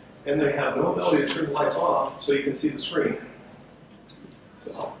presentations, and they have no ability to turn the lights off so you can see the screen.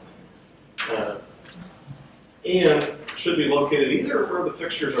 So, and should be located either where the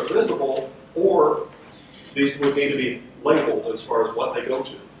fixtures are visible, or these would need to be labeled as far as what they go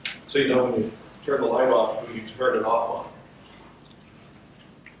to. So you know when you turn the light off, who you turn it off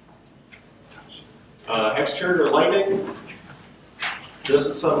on. Exterior lighting. This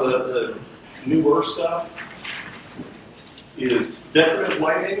is some of the newer stuff. Is decorative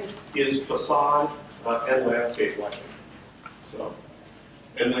lighting, is facade, and landscape lighting. So,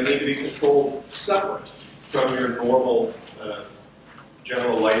 and they need to be controlled separate from your normal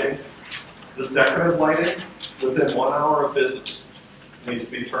general lighting. This decorative lighting, within 1 hour of business, needs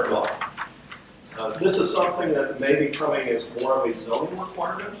to be turned off. This is something that may be coming as more of a zoning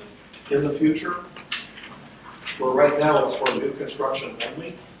requirement in the future, where right now it's for new construction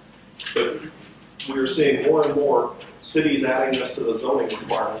only, but we're seeing more and more cities adding this to the zoning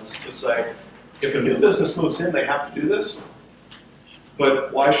requirements to say, if a new business moves in, they have to do this,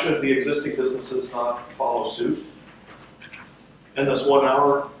 but why should the existing businesses not follow suit? And this 1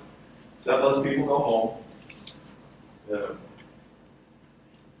 hour, that lets people go home.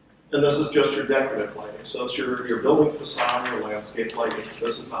 And this is just your decorative lighting. So it's your building facade or landscape lighting.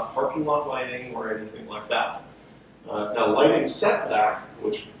 This is not parking lot lighting or anything like that. Now lighting setback,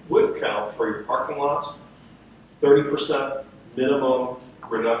 which would count for your parking lots, 30% minimum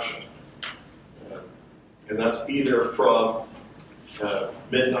reduction. And that's either from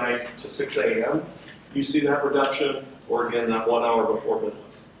midnight to 6 a.m. you see that reduction, or again, that 1 hour before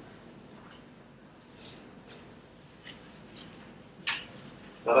business.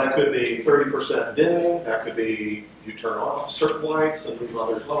 Now that could be 30% dimming, that could be you turn off certain lights and leave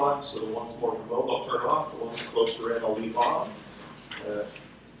others on, so the ones more remote I'll turn off, the ones closer in I'll leave on.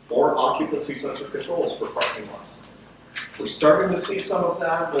 Or occupancy sensor controls for parking lots. We're starting to see some of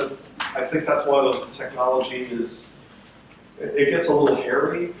that, but I think that's why those technology is, it gets a little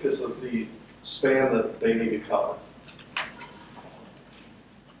hairy because of the span that they need to cover.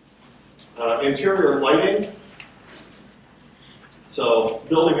 Interior lighting. So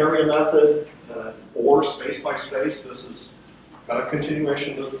building area method, or space by space. This is kind of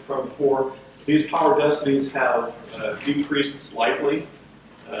continuation from before. These power densities have decreased slightly.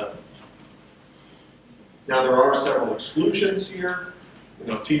 Now there are several exclusions here.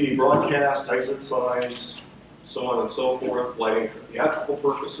 TV broadcast, exit signs, so on and so forth, lighting for theatrical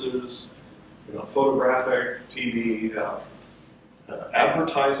purposes, photographic, TV,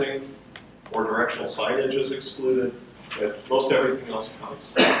 advertising, or directional signage is excluded. But most everything else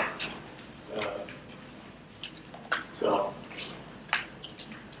counts. So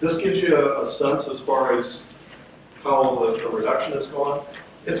this gives you a sense as far as how the reduction has gone.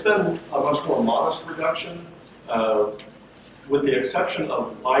 It's been a much more modest reduction, with the exception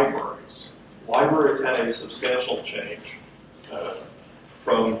of libraries. Libraries had a substantial change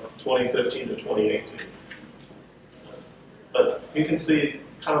from 2015 to 2018. But you can see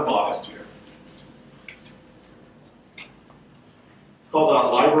kind of modest here. Called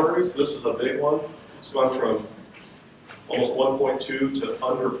out libraries, this is a big one. It's gone from almost 1.2 to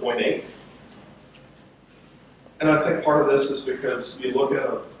under 0.8. And I think part of this is because you look at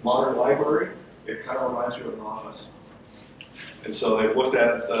a modern library, it kind of reminds you of an office. And so they've looked at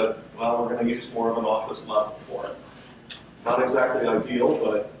it and said, well, we're going to use more of an office level for it. Not exactly ideal,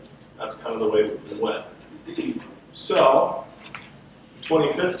 but that's kind of the way we went. So,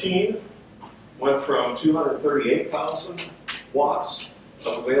 2015 went from 238,000 watts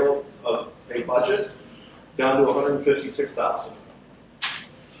of a budget down to 156,000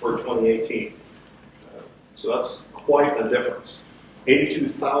 for 2018. So that's quite a difference.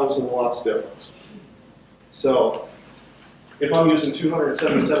 82,000 watts difference. So if I'm using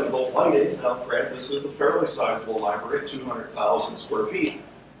 277 volt lighting, now granted this is a fairly sizable library, 200,000 square feet.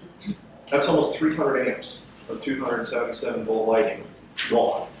 That's almost 300 amps of 277 volt lighting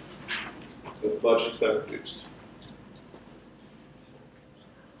gone. The budget's been reduced.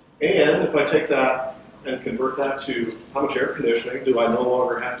 And if I take that and convert that to how much air conditioning do I no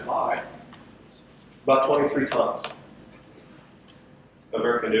longer have to buy? About 23 tons of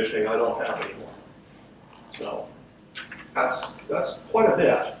air conditioning I don't have anymore. So that's quite a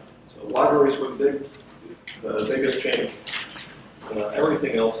bit. So libraries were the biggest change.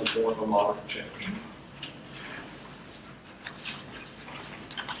 Everything else is more of a moderate change.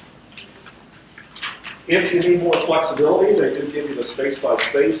 If you need more flexibility, they do give you the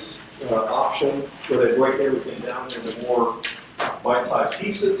space-by-space option where they break everything down into more bite-sized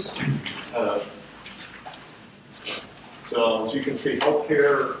pieces. So as you can see,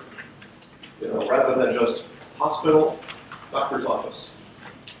 healthcare, rather than just hospital, doctor's office.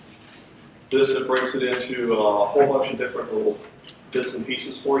 It breaks it into a whole bunch of different little bits and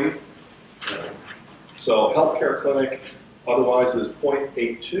pieces for you. So healthcare clinic otherwise is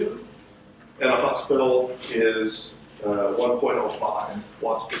 0.82, and a hospital is 1.05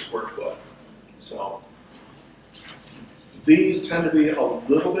 watts per square foot. So these tend to be a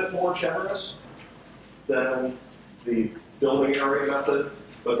little bit more generous than the building area method,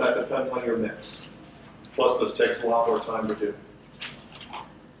 but that depends on your mix. Plus, this takes a lot more time to do.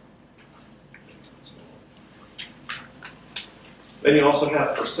 Then you also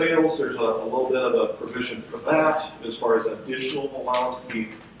have for sales, there's a little bit of a provision for that as far as additional allowance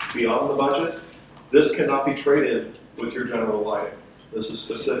beyond the budget. This cannot be traded with your general lighting. This is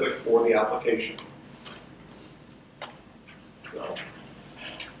specific for the application. So,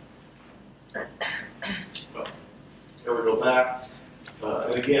 here we go back.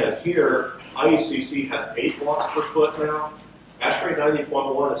 And again, here, IECC has 8 watts per foot now. ASHRAE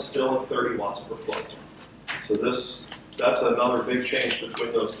 90.1 is still at 30 watts per foot. So that's another big change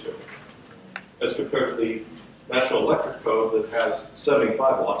between those two, as compared to the National Electric Code that has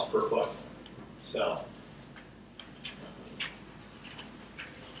 75 watts per foot. So,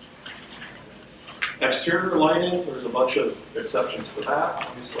 exterior lighting, there's a bunch of exceptions for that.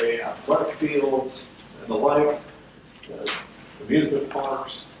 Obviously, athletic fields and the like, amusement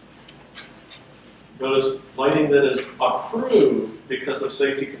parks. Notice lighting that is approved because of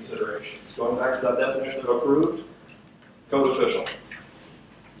safety considerations. Going back to that definition of approved, code official.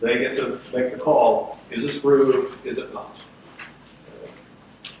 They get to make the call, is this approved, is it not?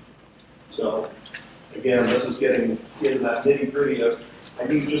 So, again, this is getting into that nitty-gritty of, I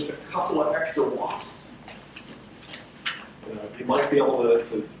need just a couple of extra watts. You might be able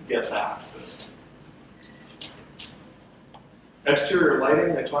to get that. Exterior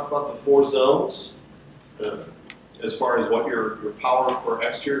lighting, they talk about the 4 zones as far as what your power for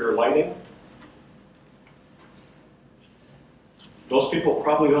exterior lighting. Most people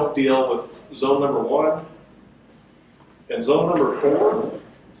probably don't deal with zone number 1. And zone number 4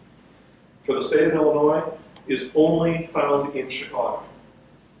 for the state of Illinois is only found in Chicago.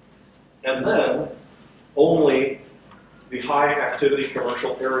 And then only the high activity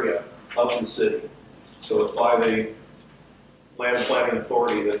commercial area of the city. So it's by the land planning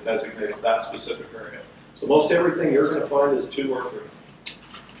authority that designates that specific area. So most everything you're going to find is 2 or 3.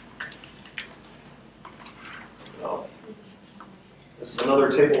 Now, this is another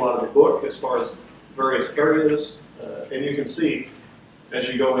table out of the book as far as various areas, and you can see as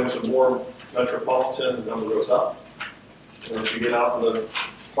you go into more metropolitan, the number goes up. And as you get out in the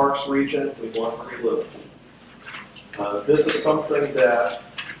Parks region, we want pretty little. This is something that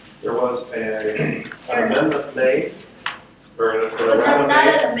there was an amendment made, or an Not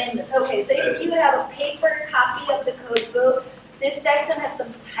made. an amendment. Okay, so if you have a paper copy of the code book, this section has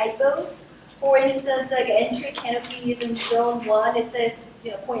some typos. For instance, like entry canopies in zone 1, it says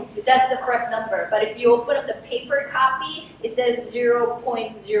 0.2. That's the correct number. But if you open up the paper copy, it says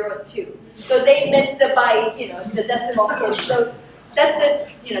 0.02. So they missed the by the decimal point. So that's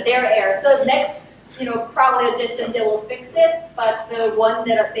their error. So next probably edition they will fix it. But the one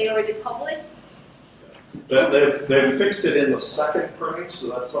that they already published. They've fixed it in the second printing, so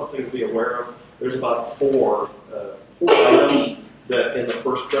that's something to be aware of. There's about four items that in the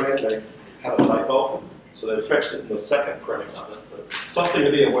first printing they had a typo, so they fixed it in the second printing of it. But something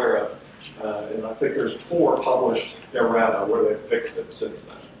to be aware of, and I think there's 4 published errata where they've fixed it since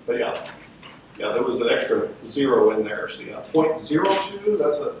then. But yeah, there was an extra 0 in there. So yeah,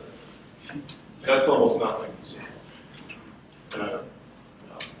 0.02. That's almost nothing.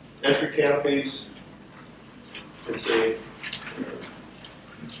 Entry canopies. It's a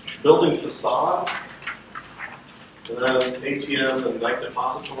building facade, and then ATM and night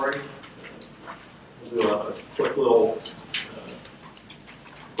depository. We'll do a quick little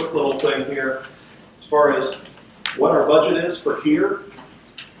thing here as far as what our budget is for here,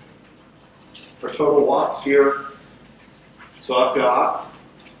 for total watts here. So I've got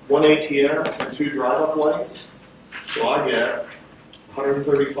 1 ATM and 2 drive-up lanes, so I get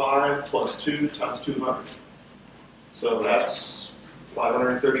 135 plus 2 times 200. So that's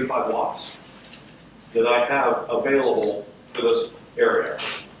 535 watts that I have available for this area.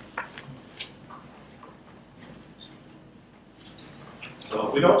 So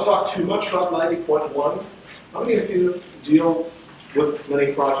we don't talk too much about 90.1. How many of you deal with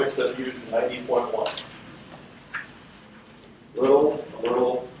many projects that use 90.1? A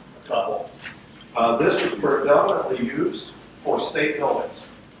couple. This was predominantly used for state buildings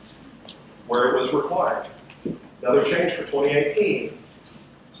where it was required. Another change for 2018,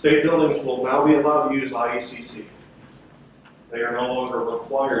 state buildings will now be allowed to use IECC. They are no longer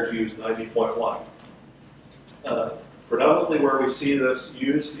required to use 90.1. Predominantly where we see this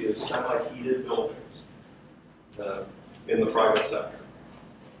used is semi-heated buildings in the private sector.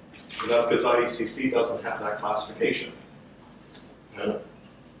 And that's because IECC doesn't have that classification.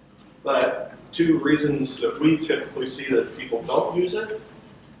 But 2 reasons that we typically see that people don't use it: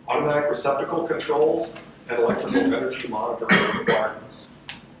 automatic receptacle controls and electrical energy monitoring requirements.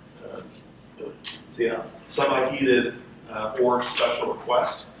 So yeah, semi-heated or special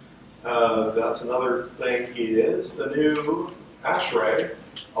request. That's another thing is the new ASHRAE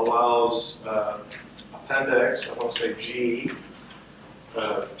allows Appendix, I want to say G,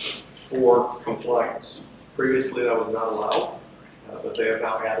 for compliance. Previously that was not allowed, but they have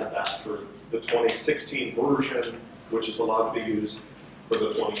now added that for the 2016 version, which is allowed to be used for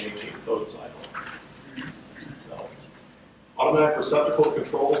the 2018 code cycle. So, automatic receptacle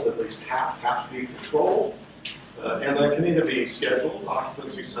controls, at least half have to be controlled. And that can either be scheduled,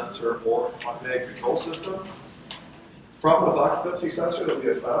 occupancy sensor, or automated control system. Problem with occupancy sensor that we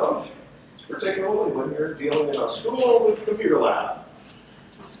have found is particularly when you're dealing in a school with a computer lab.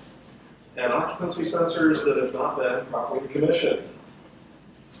 And occupancy sensors that have not been properly commissioned,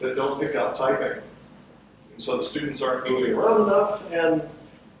 that don't pick up typing. And so the students aren't moving around enough, and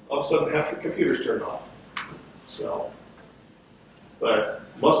all of a sudden half your computer's turned off. So, but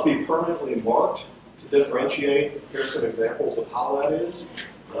must be permanently marked to differentiate. Here's some examples of how that is.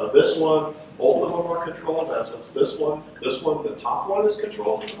 This one, both of them are controlled. In essence, this one, the top one is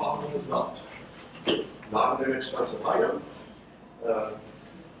controlled, the bottom one is not. Not an inexpensive item.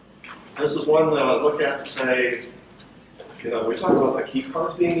 This is one that I look at and say, we talk about the key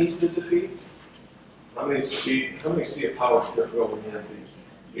cards being easy to defeat. How many see a power strip going in and be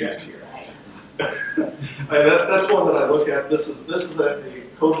used here? That's one that I look at. This is a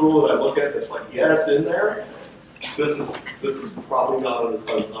code rule that I look at that's like, yeah, it's in there. This is probably not an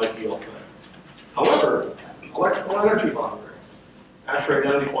ideal thing. However, electrical energy monitoring. ASHRAE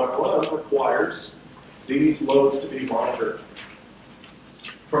 90.1 requires these loads to be monitored.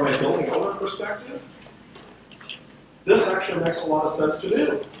 From a building owner perspective, this actually makes a lot of sense to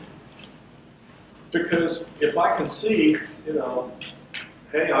do. Because if I can see, you know,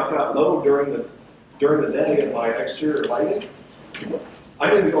 hey, I've got load during the day in my exterior lighting,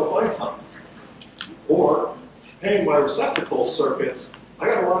 I need to go find something. Or, hey, my receptacle circuits, I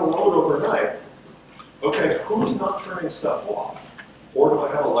got a lot of load overnight. Okay, who's not turning stuff off? Or do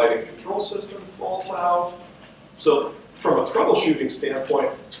I have a lighting control system fault out? So from a troubleshooting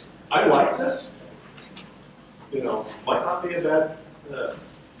standpoint, I like this. You know, might not be a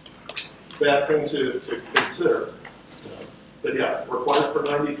bad thing to consider. But yeah, required for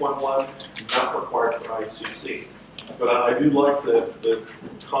 90.1, not required for IECC. But I do like the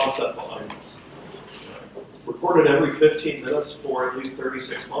concept behind this. Recorded every 15 minutes for at least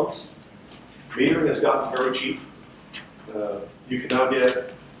 36 months. Metering has gotten very cheap. You can now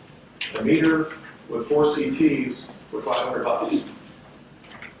get a meter with 4 CTs for $500.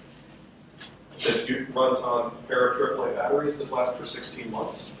 It runs on a pair of AAA batteries that last for 16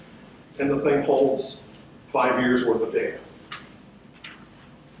 months. And the thing holds 5 years worth of data.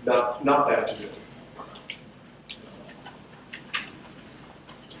 Not bad to do.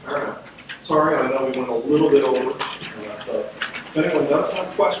 All right. Sorry, I know we went a little bit over. But if anyone does have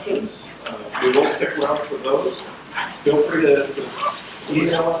questions, we will stick around for those. Feel free to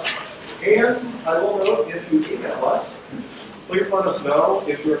email us. And I will note, if you email us, please let us know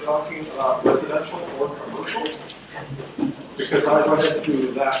if you're talking about residential or commercial. Because I run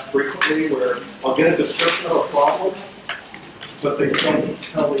into that frequently where I'll get a description of a problem, but they don't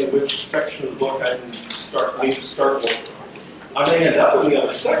tell me which section of the book I need to start with. I may end up in the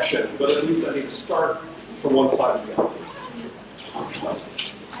other section, but at least I need to start from one side to the other. All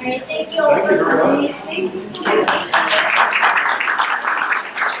right, thank you. Thank you very much. Thank you so much.